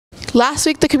Last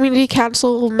week, the Community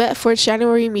Council met for its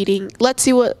January meeting. Let's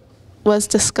see what was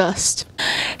discussed.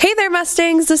 Hey there,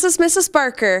 Mustangs. This is Mrs.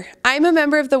 Barker. I'm a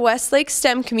member of the Westlake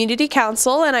STEM Community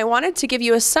Council, and I wanted to give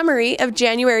you a summary of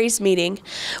January's meeting.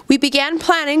 We began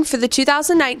planning for the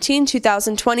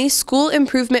 2019-2020 School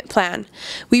Improvement Plan.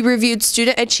 We reviewed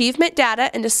student achievement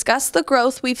data and discussed the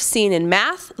growth we've seen in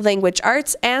math, language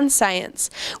arts, and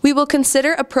science. We will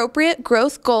consider appropriate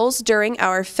growth goals during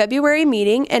our February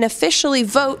meeting and officially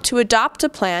vote to adopt a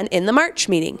plan in the March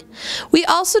meeting. We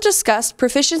also discussed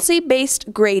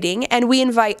proficiency-based grading, and we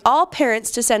invite all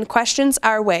parents to send questions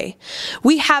our way.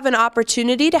 We have an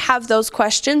opportunity to have those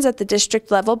questions at the district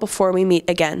level before we meet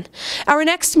again. Our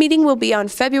next meeting will be on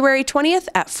February 20th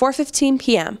at 4:15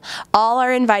 p.m. All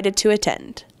are invited to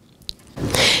attend.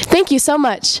 Thank you so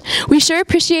much. We sure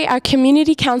appreciate our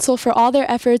Community Council for all their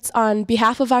efforts on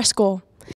behalf of our school.